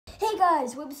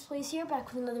guys, Wibs Plays here,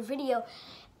 back with another video.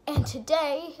 And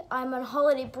today, I'm on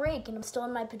holiday break and I'm still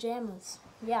in my pajamas.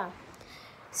 Yeah.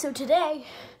 So today,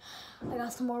 I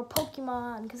got some more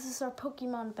Pokemon, because this is our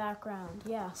Pokemon background.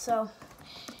 Yeah, so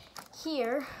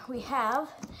here we have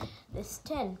this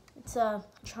tin. It's a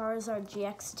Charizard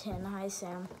GX tin. Hi,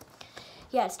 Sam.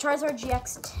 Yeah, it's Charizard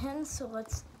GX tin, so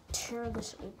let's tear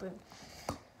this open.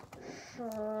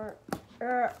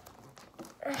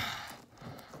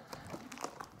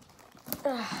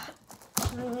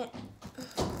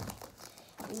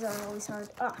 These are always hard.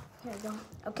 Ah, here we go.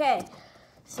 Okay,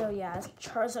 so yeah, it's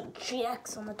Charizard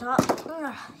GX on the top.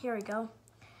 Here we go.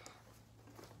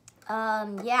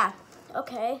 Yeah,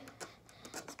 okay.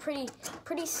 It's pretty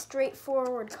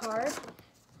straightforward card.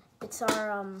 It's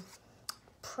our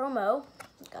promo.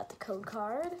 We got the code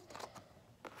card.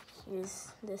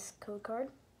 Here's this code card.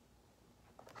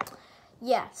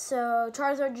 Yeah, so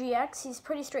Charizard GX, he's a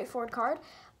pretty straightforward card.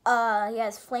 He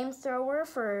has Flamethrower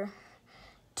for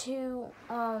two,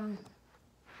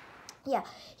 yeah,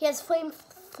 he has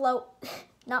Flamethrower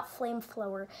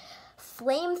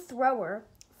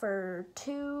for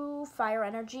 2 Fire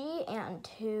Energy and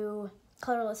 2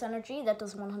 Colorless Energy. That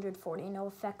does 140, no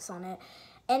effects on it.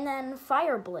 And then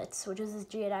Fire Blitz, which is his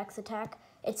GX attack.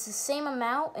 It's the same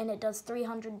amount, and it does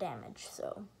 300 damage,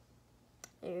 so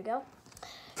there you go.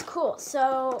 Cool,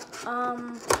 so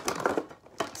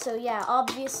yeah,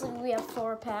 obviously we have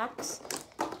 4 packs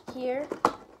here.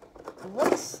 It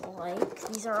looks like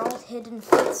these are all Hidden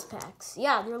Fates packs.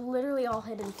 Yeah, they're literally all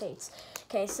Hidden Fates.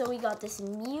 Okay, so we got this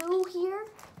Mew here.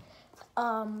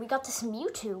 We got this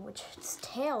Mewtwo, which its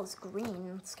tail is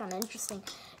green. It's kind of interesting.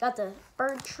 Got the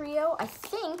Bird Trio. I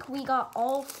think we got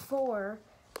all 4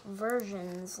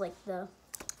 versions, like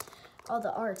all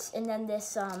the arts. And then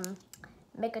this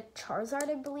Mega Charizard,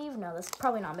 I believe. No, that's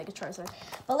probably not Mega Charizard.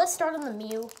 But let's start on the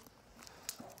Mew.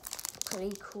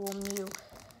 Pretty cool Mew.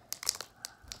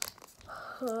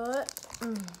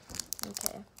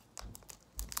 Okay.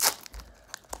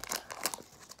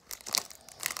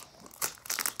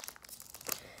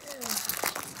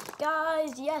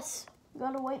 Guys, yes,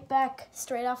 got a white back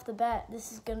straight off the bat.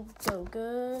 This is gonna go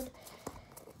good.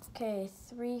 Okay,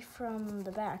 3 from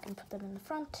the back and put them in the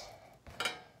front.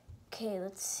 Okay,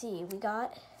 let's see. We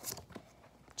got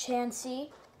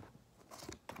Chansey.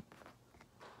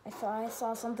 I thought I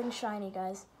saw something shiny,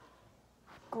 guys.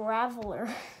 Graveler.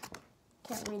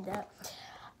 Can't read that.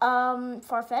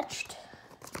 Farfetch'd.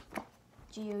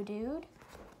 Geodude.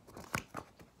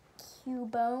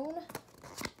 Cubone.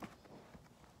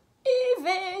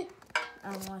 Eevee.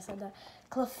 I don't know why I said that.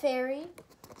 Clefairy.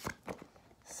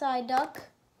 Psyduck.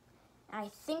 I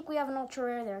think we have an ultra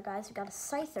rare there, guys. We got a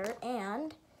Scyther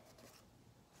and...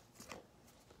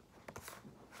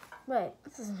 Wait,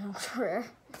 this is an ultra rare.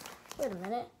 Wait a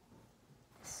minute.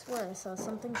 I swear I saw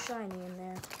something shiny in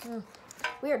there.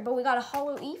 Weird, but we got a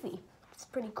holo Eevee. It's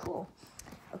pretty cool.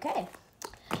 Okay.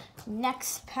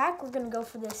 Next pack, we're going to go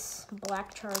for this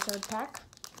black Charizard pack.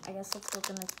 I guess that's what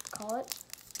we're going to call it.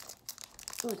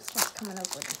 Ooh, this one's coming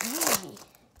up with Eevee.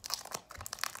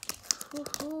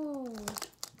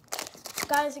 Woohoo.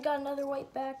 Guys, I got another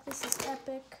white back. This is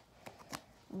epic.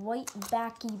 White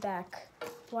backy back.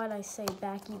 Why'd I say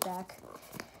backy back?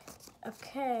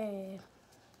 Okay.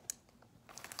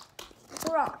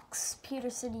 Brock's Pewter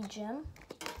City Gym.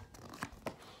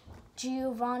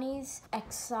 Giovanni's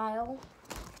Exile.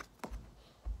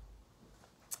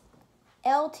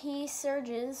 LT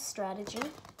Surge's Strategy.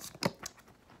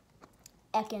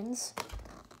 Ekans.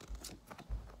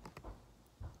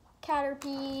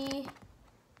 Caterpie.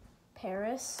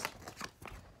 Paris.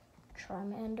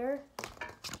 Charmander.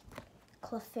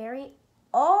 Clefairy.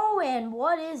 Oh, and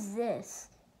what is this?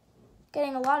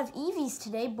 Getting a lot of Eevees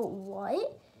today, but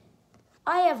what?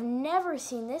 I have never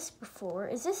seen this before.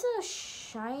 Is this a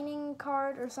Shining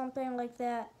card or something like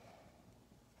that?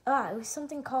 It was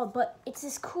something called, but it's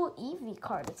this cool Eevee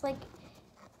card. It's like,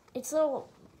 its little,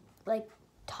 like,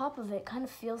 top of it kind of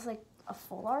feels like a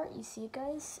full art. You see it,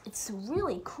 guys? It's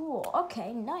really cool.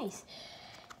 Okay, nice.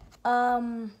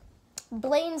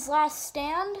 Blaine's Last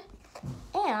Stand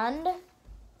and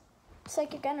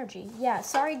Psychic Energy. Yeah,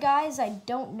 sorry guys, I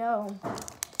don't know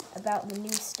about the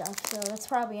new stuff, so that's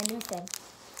probably a new thing.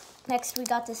 Next, we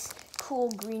got this cool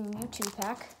green Mewtwo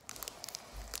pack.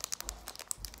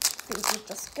 These will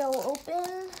just go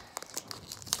open.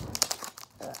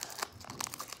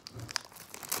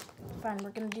 Fine,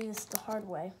 we're gonna do this the hard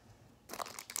way.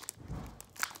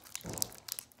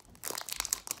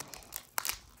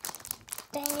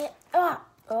 Dang it.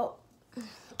 Oh.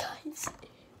 Guys,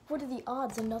 what are the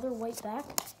odds? Another white back?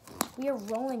 We are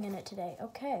rolling in it today.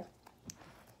 Okay.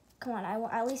 Come on,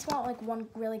 I at least want like one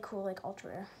really cool like ultra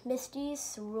rare. Misty,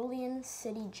 Cerulean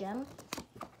City Gem,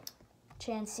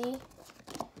 Chansey,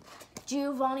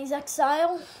 Giovanni's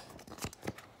Exile,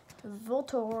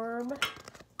 Voltorb,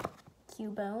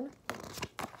 Cubone,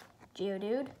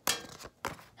 Geodude,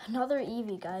 another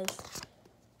Eevee, guys.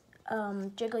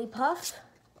 Jigglypuff.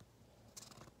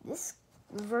 This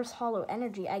reverse hollow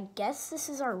energy. I guess this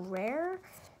is our rare,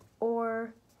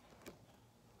 or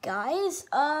guys.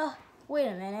 Wait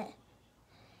a minute.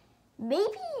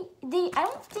 Maybe I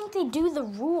don't think they do the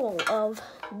rule of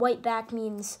white back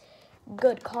means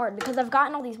good card, because I've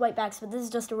gotten all these white backs, but this is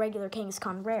just a regular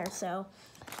Kangaskhan rare, so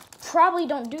probably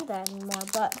don't do that anymore.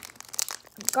 But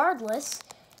regardless,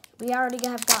 we already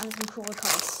have gotten some cooler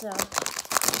cards, so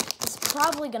it's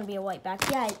probably going to be a white back.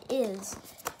 Yeah, it is.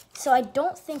 So I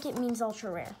don't think it means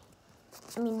ultra rare.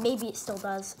 I mean, maybe it still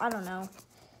does. I don't know.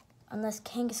 Unless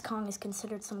Kangaskhan is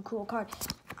considered some cool card.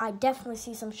 I definitely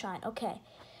see some shine. Okay.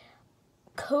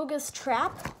 Koga's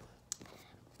Trap.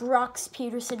 Brock's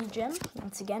Pewter City Gym.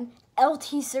 Once again.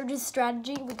 LT Surge's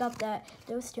Strategy. We got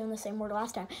those two in the same order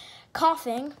last time.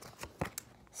 Coughing.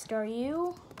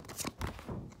 Staryu.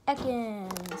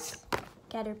 Ekans.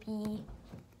 Caterpie.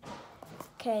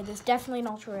 Okay, there's definitely an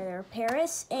ultra rare.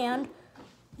 Paris. And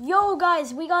yo,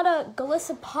 guys, we got a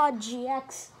Galissapod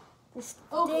GX. This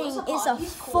thing is a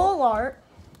full art.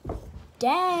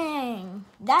 Dang,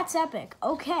 that's epic.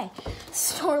 Okay,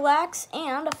 Snorlax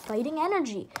and a Fighting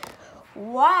Energy.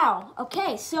 Wow.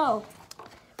 Okay, so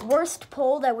worst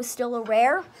pull that was still a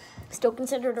rare, still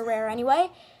considered a rare anyway.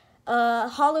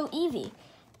 Hollow Eevee.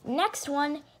 Next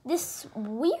one, this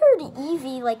weird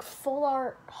Eevee, like full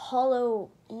art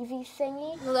hollow Eevee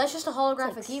thingy. No, that's just a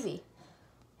holographic Eevee.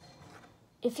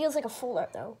 It feels like a full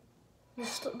art though.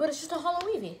 But it's just a hollow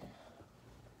Eevee.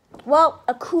 Well,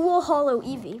 a cool hollow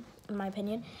Eevee, in my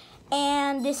opinion.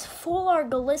 And this full art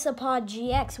Galissapod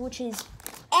GX, which is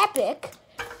epic.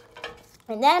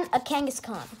 And then a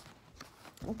Kangaskhan.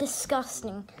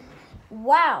 Disgusting.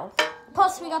 Wow.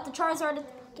 Plus, we got the Charizard at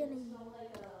the beginning.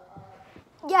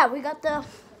 Yeah, we got the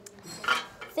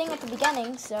thing at the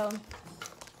beginning, so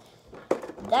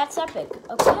that's epic.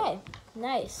 Okay,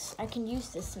 nice. I can use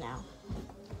this now.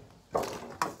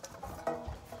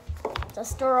 To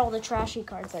store all the trashy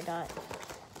cards I got.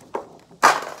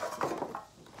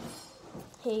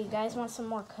 Hey, you guys want some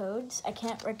more codes? I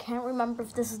can't remember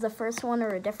if this is the first one or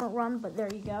a different one, but there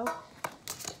you go.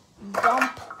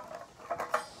 Dump.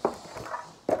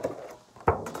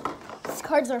 These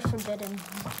cards are forbidden.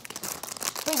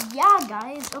 But yeah,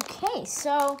 guys. Okay,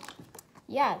 so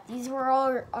yeah, these were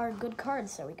all our good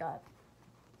cards that we got.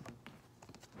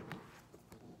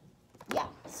 Yeah,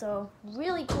 so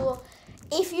really cool.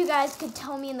 If you guys could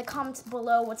tell me in the comments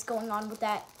below what's going on with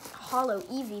that hollow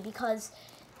Eevee, because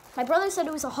my brother said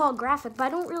it was a holographic, but I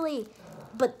don't really.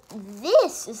 But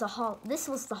this is this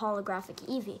was the holographic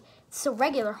Eevee. It's a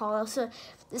regular hollow, so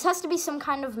this has to be some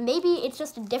kind of, maybe it's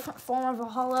just a different form of a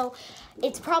hollow.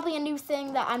 It's probably a new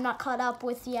thing that I'm not caught up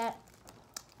with yet.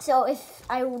 So if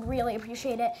I would really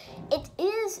appreciate it. It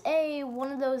is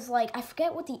one of those, like, I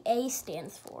forget what the A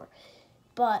stands for,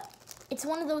 but it's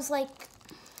one of those like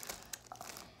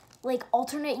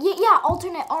alternate, yeah,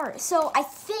 alternate art. So I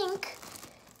think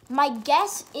my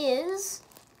guess is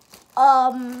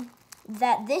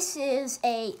that this is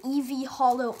a Eevee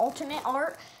hollow alternate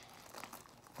art.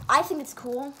 I think it's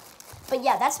cool. But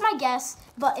yeah, that's my guess.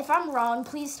 But if I'm wrong,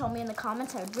 please tell me in the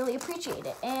comments. I would really appreciate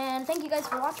it. And thank you guys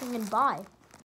for watching, and bye.